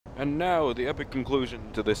And now, the epic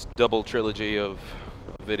conclusion to this double trilogy of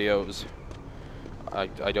videos.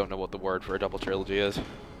 I don't know what the word for a double trilogy is.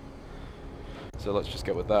 So let's just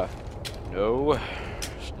go with that. No.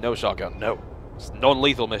 No shotgun, no. It's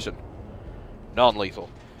non-lethal mission.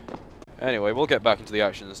 Non-lethal. Anyway, we'll get back into the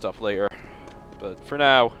action and stuff later. But for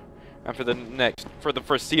now, and for the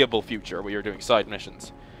foreseeable future, we are doing side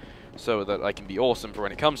missions. So that I can be awesome for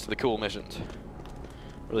when it comes to the cool missions.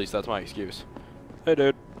 Or at least that's my excuse. Hey,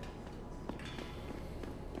 dude.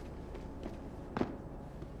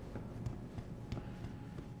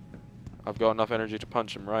 I've got enough energy to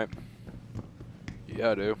punch him, right?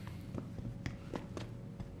 Yeah, I do.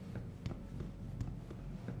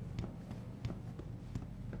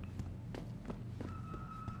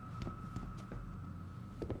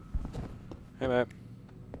 Hey, mate.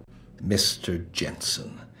 Mr.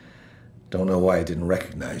 Jensen. Don't know why I didn't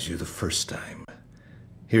recognize you the first time.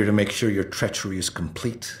 Here to make sure your treachery is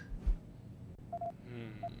complete?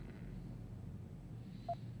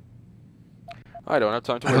 I don't have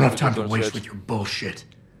time to waste. I don't have time to waste with your bullshit.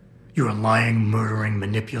 You're a lying, murdering,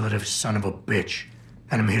 manipulative son of a bitch,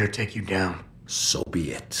 and I'm here to take you down. So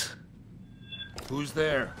be it. Who's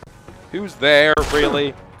there? Who's there,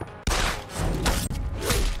 really?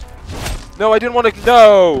 No, I didn't want to.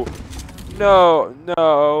 No! No,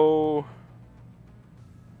 no.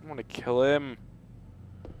 I want to kill him.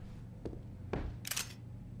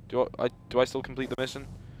 Do I still complete the mission?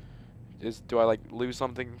 Do I, like, lose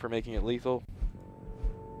something for making it lethal?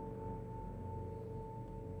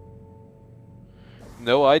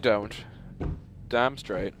 No, I don't. Damn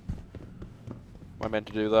straight. Am I meant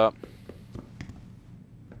to do that?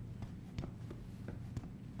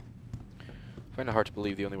 I find it hard to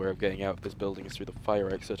believe the only way of getting out of this building is through the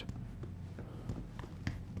fire exit.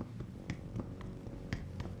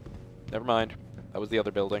 Never mind. That was the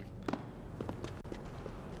other building.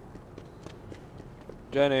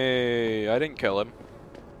 Jenny! I didn't kill him.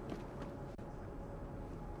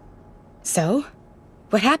 So?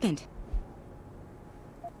 What happened?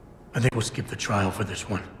 I think we'll skip the trial for this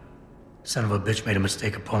one. Son of a bitch made a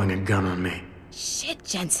mistake of pulling a gun on me. Shit,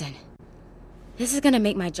 Jensen. This is gonna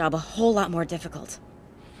make my job a whole lot more difficult.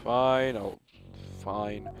 Fine,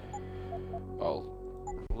 fine.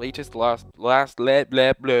 Last, blah,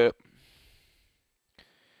 blah, blah.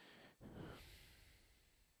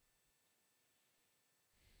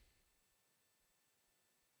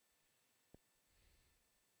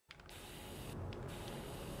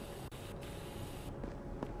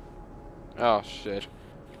 Oh, shit.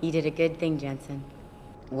 You did a good thing, Jensen.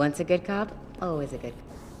 Once a good cop, always a good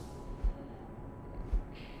cop.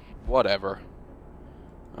 Whatever.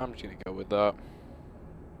 I'm just gonna go with that.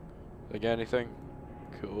 Did I get anything?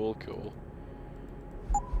 Cool, cool.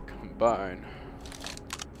 Combine.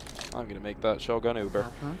 I'm gonna make that shotgun Uber.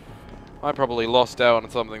 I probably lost out on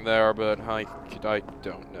something there, but I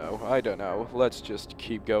don't know. I don't know. Let's just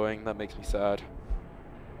keep going. That makes me sad.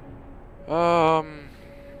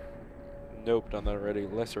 Nope, done that already.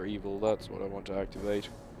 Lesser evil, that's what I want to activate.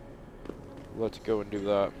 Let's go and do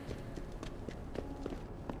that.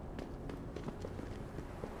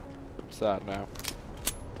 I'm sad now.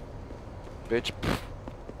 Bitch.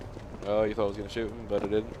 Oh, you thought I was gonna shoot him, but I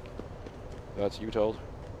didn't. That's you told.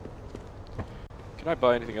 Can I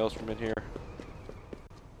buy anything else from in here?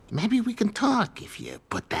 Maybe we can talk if you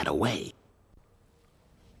put that away.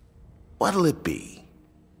 What'll it be?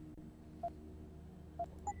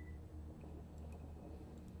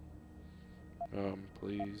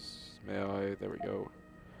 Please, may I? There we go.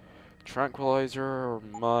 Tranquilizer or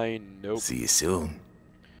mine? Nope. See you soon.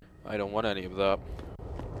 I don't want any of that.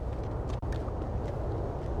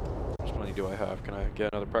 How much money do I have? Can I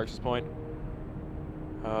get another practice point?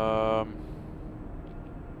 No.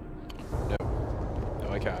 No,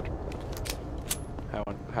 I can't.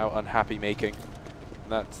 How unhappy making.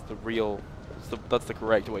 That's the real. That's the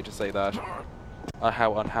correct way to say that.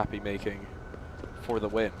 How unhappy making for the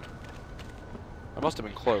win. I must have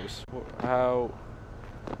been close. How?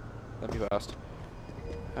 Let me fast.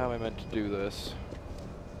 How am I meant to do this?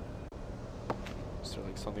 Is there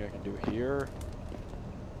like something I can do here?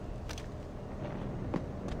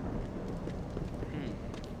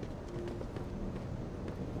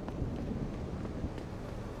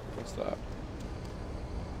 What's that?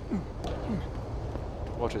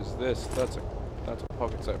 What is this? That's a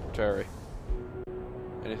pocket secretary.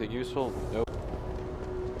 Anything useful? Nope.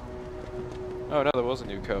 Oh no, there was a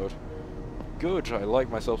new code. Good, I like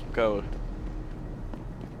myself some code.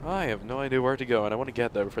 I have no idea where to go, and I want to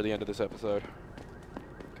get there before the end of this episode.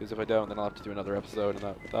 Because if I don't, then I'll have to do another episode,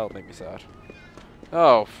 and that'll make me sad.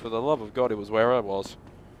 Oh, for the love of God, it was where I was.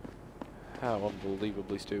 How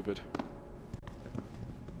unbelievably stupid.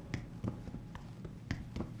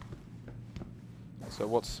 So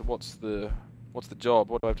what's the job?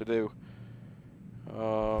 What do I have to do?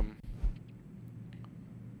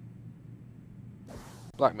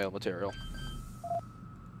 Blackmail material.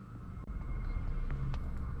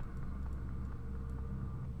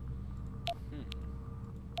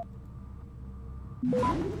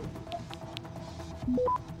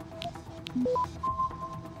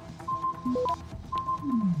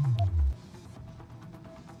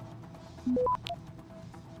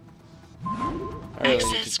 I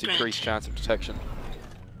really need to decrease chance of detection.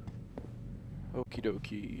 Okie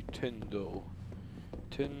dokie, Tyndall.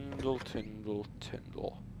 Tyndall.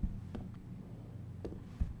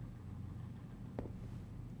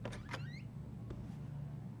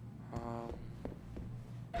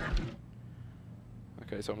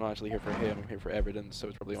 Okay, so I'm not actually here for him, I'm here for evidence, so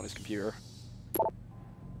it's probably on his computer.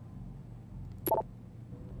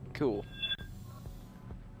 Cool.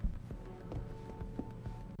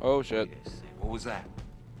 Oh shit. Yes. What was that?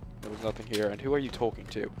 There was nothing here, and who are you talking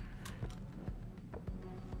to?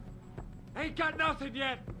 Ain't got nothing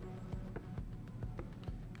yet!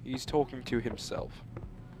 He's talking to himself.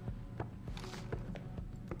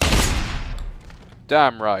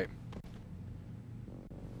 Damn right.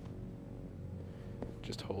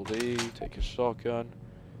 Just hold E, take his shotgun.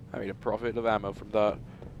 I made a profit of ammo from that.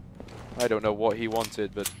 I don't know what he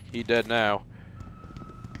wanted, but he dead now.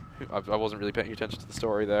 I wasn't really paying attention to the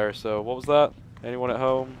story there, so what was that? Anyone at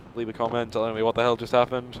home? Leave a comment telling me what the hell just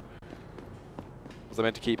happened. Was I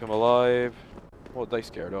meant to keep him alive? What are they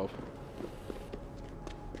scared of?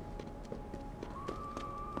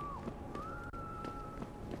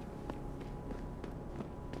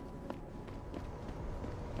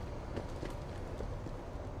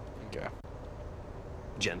 Okay.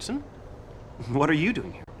 Jensen? What are you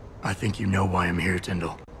doing here? I think you know why I'm here,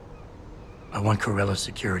 Tyndall. I want Corella's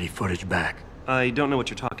security footage back. I don't know what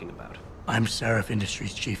you're talking about. I'm Seraph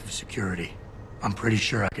Industries' chief of security. I'm pretty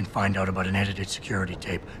sure I can find out about an edited security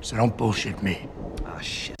tape, so don't bullshit me. Ah,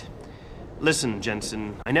 shit. Listen,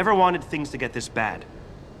 Jensen, I never wanted things to get this bad.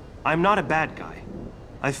 I'm not a bad guy.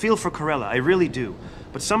 I feel for Corella, I really do.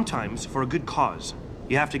 But sometimes, for a good cause,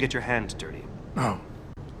 you have to get your hands dirty. Oh,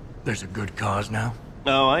 there's a good cause now?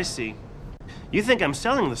 Oh, I see. You think I'm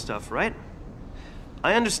selling the stuff, right?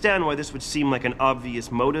 I understand why this would seem like an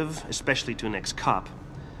obvious motive, especially to an ex-cop.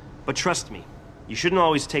 But trust me, you shouldn't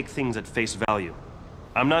always take things at face value.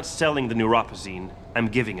 I'm not selling the neuropazine, I'm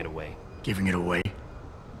giving it away. Giving it away?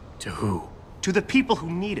 To who? To the people who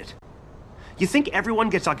need it. You think everyone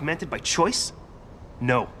gets augmented by choice?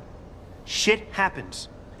 No. Shit happens.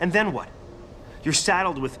 And then what? You're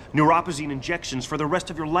saddled with neuropazine injections for the rest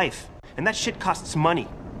of your life, and that shit costs money.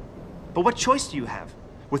 But what choice do you have?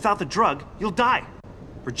 Without the drug, you'll die.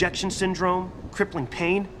 Rejection syndrome, crippling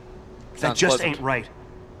pain. That just ain't right.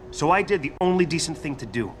 So I did the only decent thing to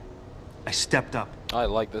do. I stepped up. I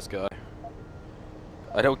like this guy.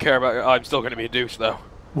 I don't care about... I'm still gonna be a douche, though.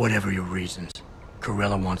 Whatever your reasons,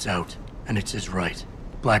 Corella wants out, and it's his right.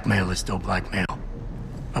 Blackmail is still blackmail.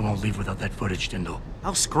 I won't leave without that footage, Tyndall.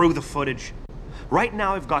 I'll screw the footage. Right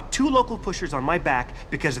now I've got 2 local pushers on my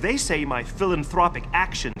back because they say my philanthropic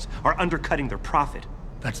actions are undercutting their profit.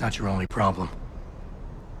 That's not your only problem.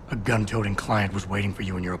 A gun-toting client was waiting for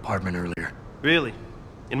you in your apartment earlier. Really?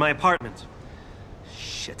 In my apartment?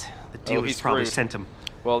 Shit, the dealers probably sent him.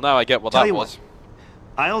 Well, now I get what Tell that you was.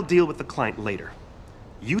 What, I'll deal with the client later.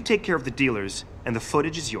 You take care of the dealers, and the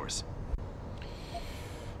footage is yours.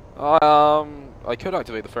 I could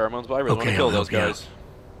activate the pheromones, but I really want to kill those guys.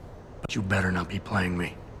 But you better not be playing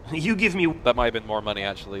me. You give me... That might have been more money,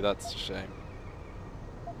 actually. That's a shame.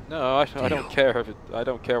 No, I don't care if I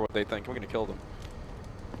don't care what they think. I'm gonna kill them.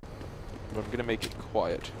 But I'm gonna make it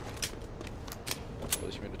quiet. At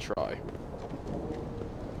least I'm gonna try.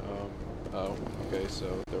 Oh, okay,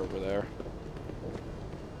 so they're over there.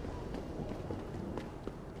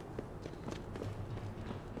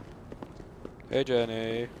 Hey,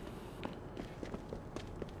 Jenny.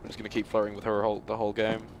 I'm just gonna keep flirting with her the whole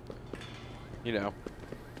game. You know,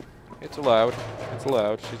 it's allowed. It's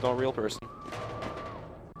allowed. She's not a real person.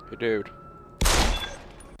 Hey, dude.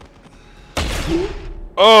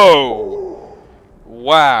 Oh!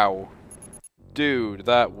 Wow. Dude,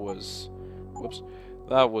 that was... Whoops.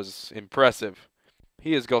 That was impressive.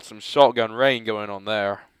 He has got some shotgun rain going on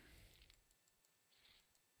there.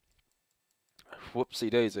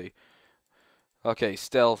 Whoopsie daisy. Okay,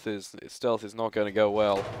 stealth is not going to go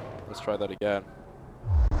well. Let's try that again.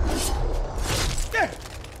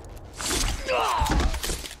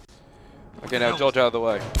 Okay, now dodge out of the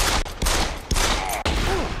way.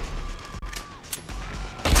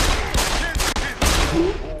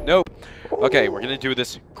 Nope. Okay, we're gonna do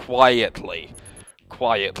this quietly.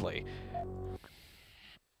 Quietly.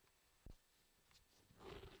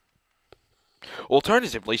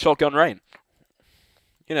 Alternatively, shotgun rain.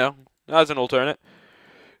 You know, as an alternate.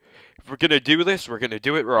 If we're gonna do this, we're gonna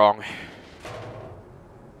do it wrong.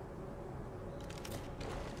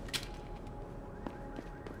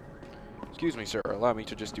 Excuse me, sir. Allow me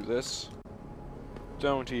to just do this.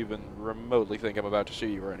 Don't even remotely think I'm about to shoot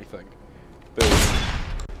you or anything. Boom.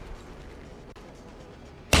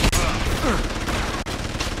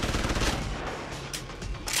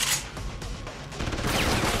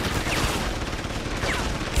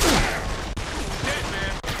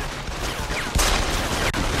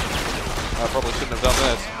 I probably shouldn't have done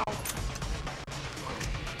this.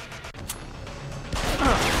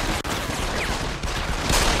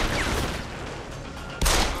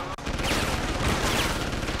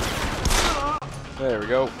 There we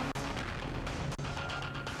go.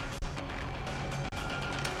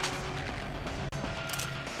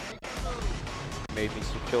 Made me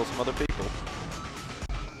kill some other people.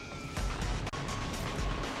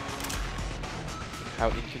 How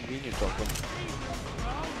inconvenient of them.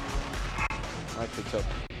 I picked up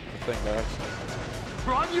the thing there, actually.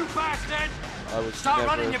 Run, you bastard! I was Stop never...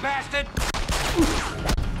 running, you bastard!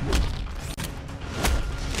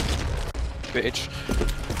 Bitch.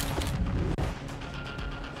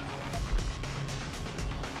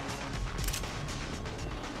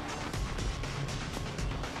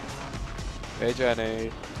 Hey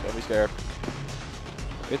Jenny, don't be scared.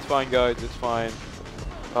 It's fine guys, it's fine.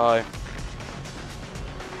 Bye.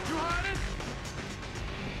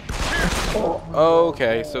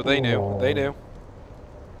 Okay, so they knew. They knew.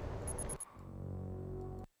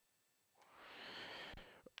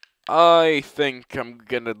 I think I'm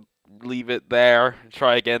gonna leave it there and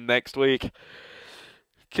try again next week.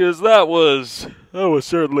 'Cause that was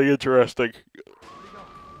certainly interesting.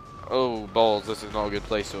 Oh balls, this is not a good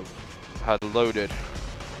place to have had loaded.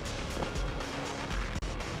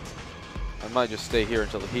 I might just stay here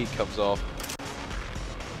until the heat comes off.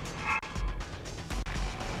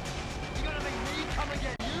 You gonna make me come and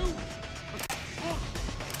get you?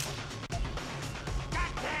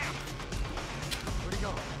 Goddamn! Where'd he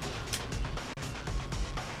go?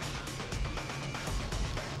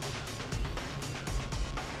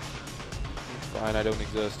 Fine, I don't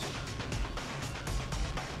exist.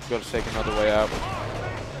 Gotta take another way out.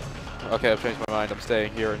 Okay, I've changed my mind. I'm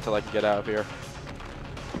staying here until I can get out of here.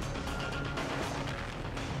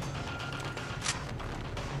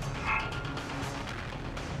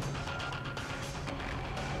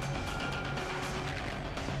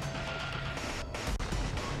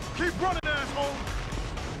 Keep running, asshole!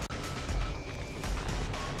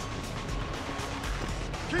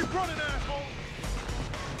 Keep running, asshole!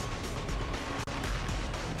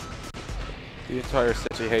 The entire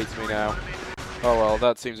city hates me now. Oh well,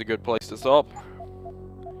 that seems a good place to stop.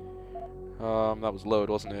 That was load,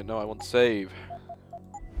 wasn't it? No, I want to save.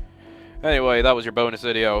 Anyway, that was your bonus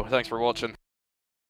video. Thanks for watching.